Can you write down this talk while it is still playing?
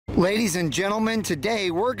Ladies and gentlemen,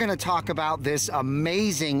 today we're going to talk about this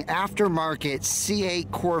amazing aftermarket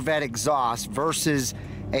C8 Corvette exhaust versus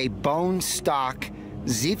a bone stock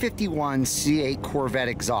Z51 C8 Corvette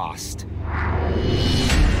exhaust.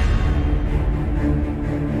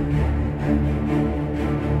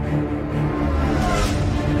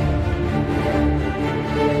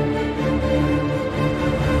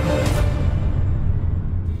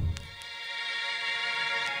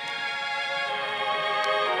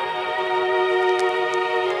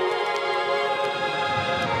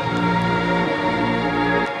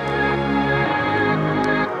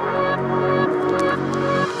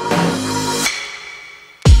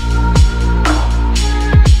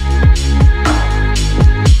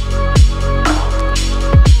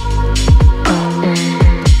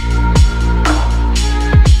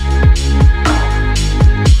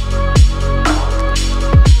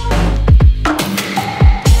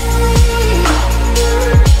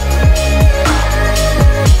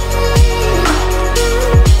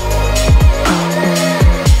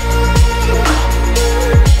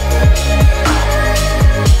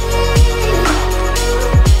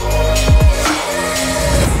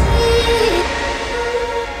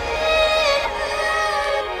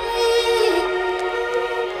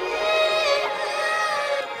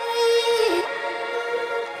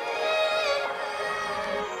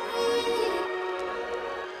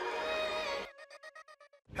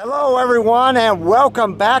 Hello everyone, and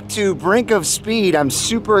welcome back to Brink of Speed. I'm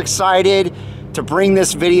super excited to bring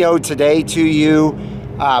this video today to you.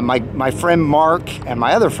 My friend Mark and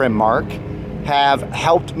my other friend Mark have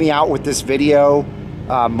helped me out with this video.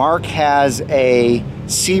 Mark has a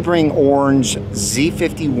Sebring Orange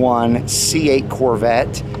Z51 C8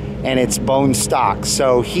 Corvette, and it's bone stock.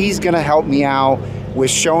 So he's gonna help me out with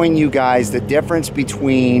showing you guys the difference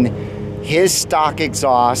between his stock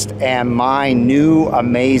exhaust and my new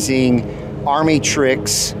amazing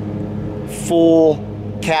ArmyTrix full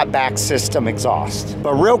catback system exhaust.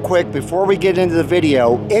 But real quick, before we get into the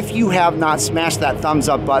video, if you have not smashed that thumbs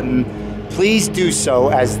up button, please do so,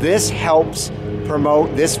 as this helps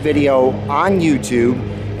promote this video on YouTube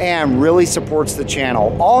and really supports the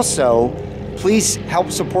channel. Also, please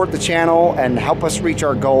help support the channel and help us reach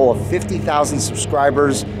our goal of 50,000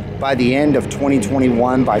 subscribers by the end of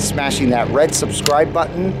 2021 by smashing that red subscribe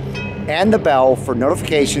button and the bell for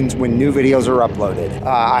notifications when new videos are uploaded.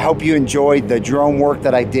 I hope you enjoyed the drone work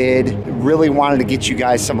that I did. Really wanted to get you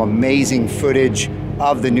guys some amazing footage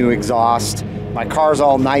of the new exhaust. My car's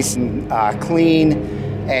all nice and clean,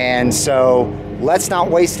 and so let's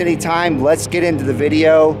not waste any time. Let's get into the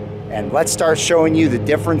video and let's start showing you the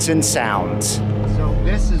difference in sounds. So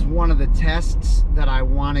this is one of the tests that I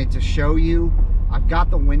wanted to show you. I've got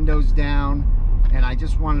the windows down, and I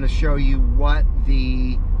just wanted to show you what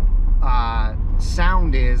the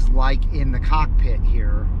sound is like in the cockpit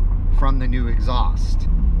here from the new exhaust.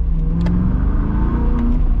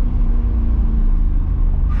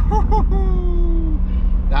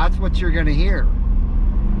 That's what you're gonna hear.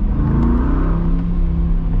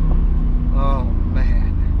 Oh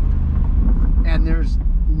man. And there's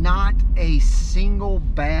not a single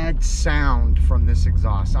bad sound from this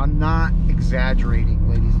exhaust. I'm not exaggerating,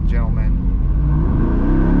 ladies and gentlemen.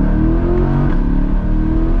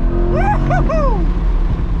 Woo-hoo-hoo!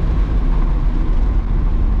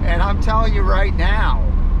 And I'm telling you right now,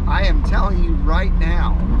 I am telling you right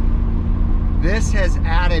now, this has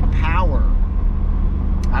added power.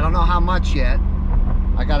 I don't know how much yet.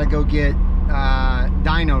 I gotta go get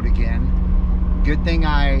dynoed again. Good thing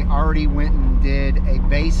I already went and did a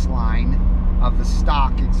baseline of the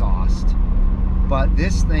stock exhaust, but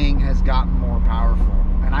this thing has gotten more powerful,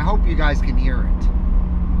 and I hope you guys can hear it.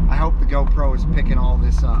 I hope the GoPro is picking all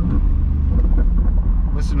this up.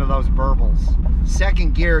 Listen to those burbles.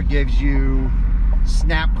 Second gear gives you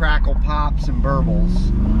snap, crackle, pops, and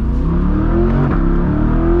burbles.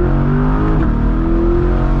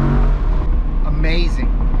 Amazing.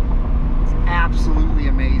 It's absolutely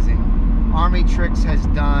amazing. ArmyTrix has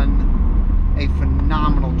done a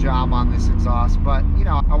phenomenal job on this exhaust, but you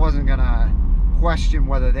know, I wasn't gonna question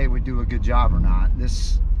whether they would do a good job or not.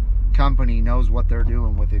 This company knows what they're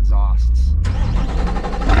doing with exhausts.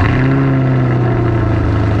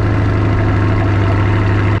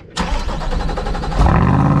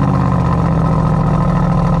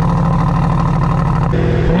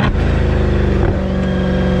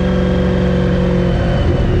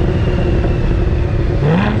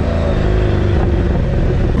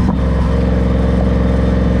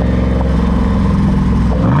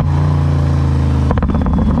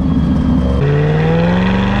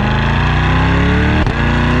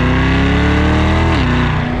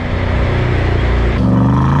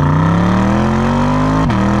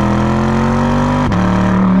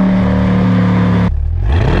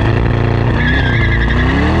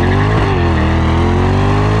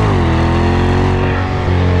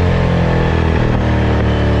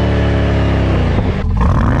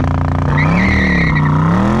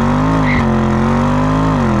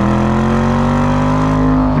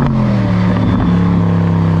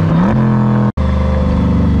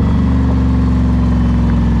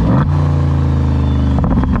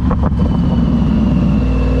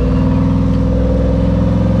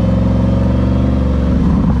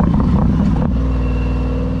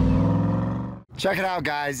 Check it out,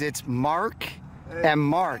 guys. It's Mark and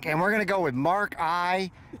Mark, and we're gonna go with Mark I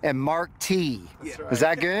and Mark T. Is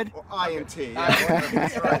that good? Well, I and T. Yeah,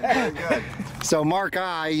 that's right. Very good. So Mark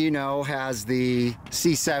I, you know, has the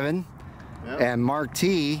C7, and Mark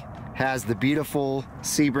T has the beautiful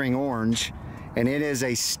Sebring orange, and it is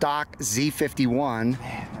a stock Z51,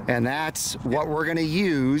 and that's what we're gonna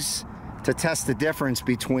use to test the difference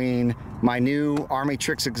between my new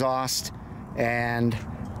ArmyTrix exhaust and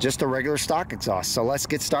just a regular stock exhaust. So let's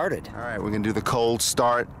get started. All right, we're gonna do the cold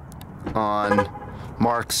start on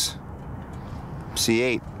Mark's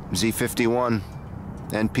C8 Z51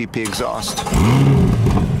 NPP exhaust.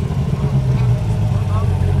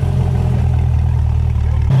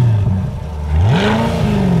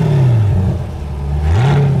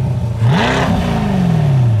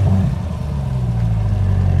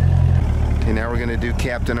 Okay, now we're gonna do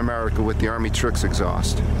Captain America with the ArmyTrix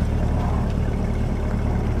exhaust.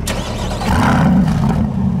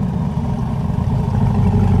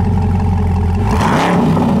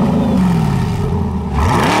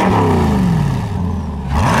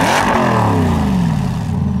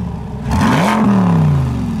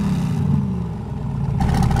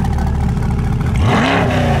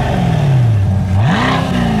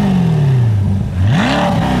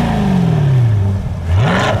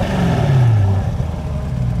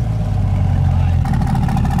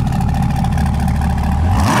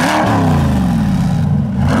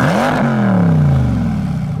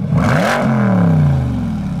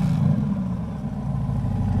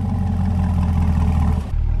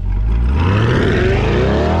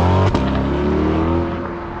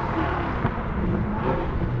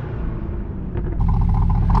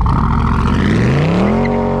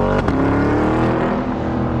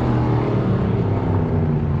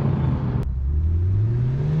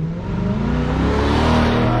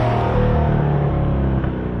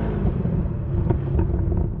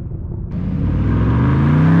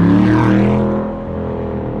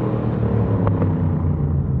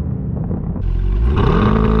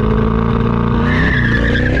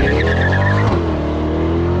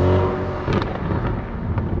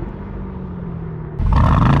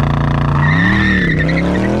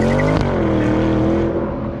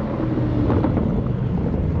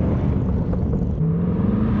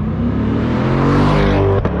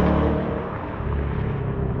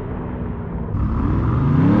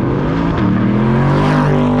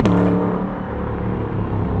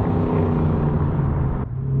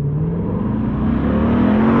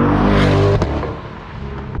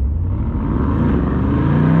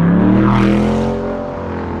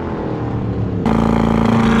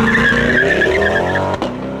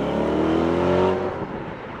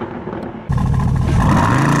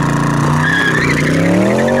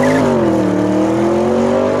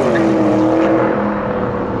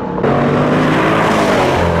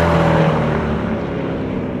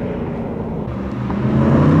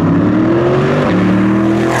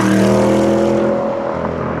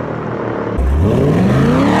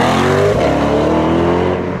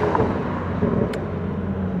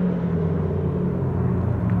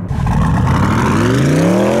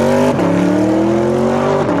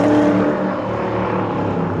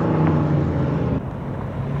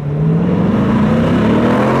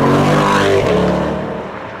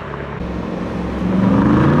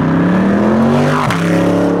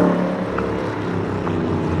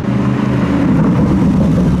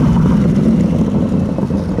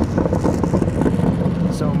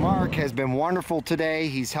 Has been wonderful today.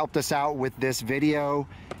 He's helped us out with this video.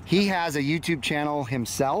 He has a YouTube channel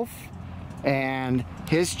himself, and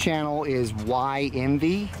his channel is Y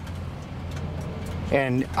Envy.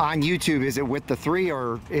 And on YouTube, is it with the 3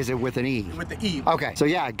 or is it with an E? With the E. Okay, so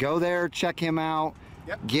yeah, go there, check him out,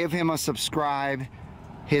 give him a subscribe.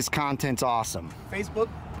 His content's awesome. Facebook.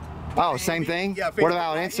 Oh, same thing? Yeah, Facebook. What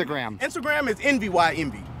about Instagram? Instagram is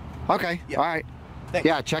NVY Okay, all right. Thanks.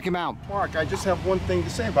 Yeah, check him out. Mark, I just have one thing to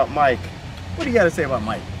say about Mike. What do you got to say about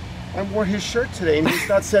Mike? I wore his shirt today and he's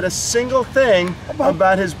not said a single thing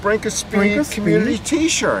about his Brink of Speed community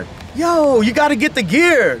t-shirt. Yo, you got to get the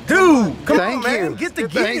gear. Dude, come on, man. Get the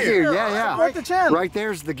gear. Thank you. Yeah. Support the channel. Right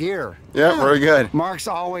there's the gear. Yeah, very good. Mark's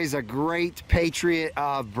always a great patriot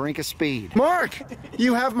of Brink of Speed. Mark,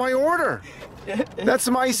 you have my order. That's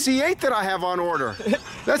my C8 that I have on order.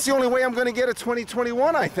 That's the only way I'm going to get a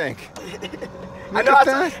 2021, I think. I know.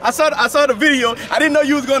 I saw the video. I didn't know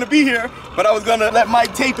you was going to be here, but I was going to let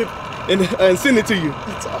Mike tape it and send it to you.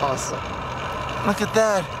 That's awesome. Look at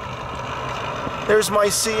that. There's my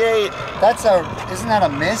C8. Isn't that a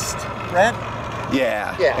mist, Red?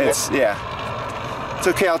 Yeah. It's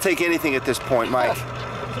okay. I'll take anything at this point, Mike.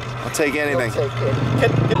 I'll take anything. You'll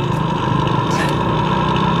take it.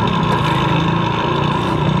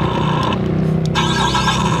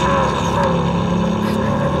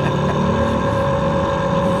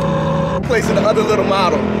 replacing the other little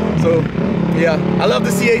model. So yeah, I love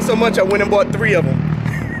the C8 so much I went and bought 3 of them.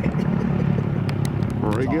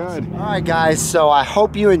 Very good. All right, guys, so I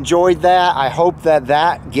hope you enjoyed that. I hope that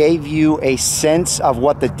that gave you a sense of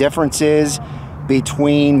what the difference is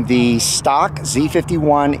between the stock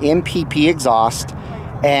Z51 MPP exhaust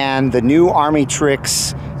and the new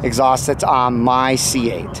ArmyTrix exhaust that's on my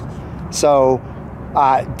C8. So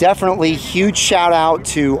definitely huge shout out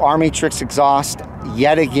to ArmyTrix exhaust.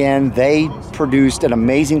 Yet again, they produced an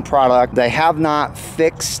amazing product. They have not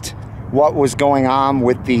fixed what was going on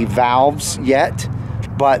with the valves yet,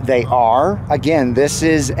 but they are. Again, this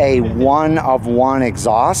is a one-of-one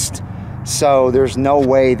exhaust, so there's no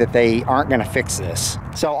way that they aren't gonna fix this.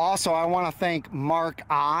 So also I wanna thank Mark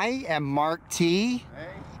I and Mark T. Hey.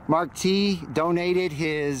 Mark T donated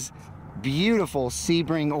his beautiful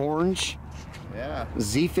Sebring orange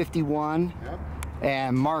Z51. Yep.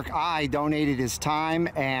 And Mark I donated his time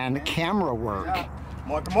and camera work. Yeah.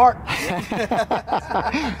 Mark.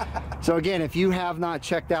 So again, if you have not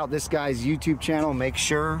checked out this guy's YouTube channel, make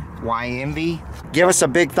sure, Why Envy. Give us a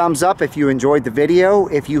big thumbs up if you enjoyed the video.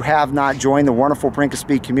 If you have not joined the wonderful Brink of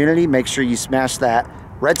Speed community, make sure you smash that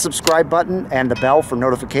red subscribe button and the bell for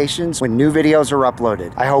notifications when new videos are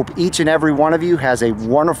uploaded. I hope each and every one of you has a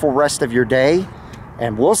wonderful rest of your day,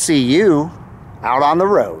 and we'll see you out on the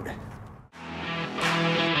road.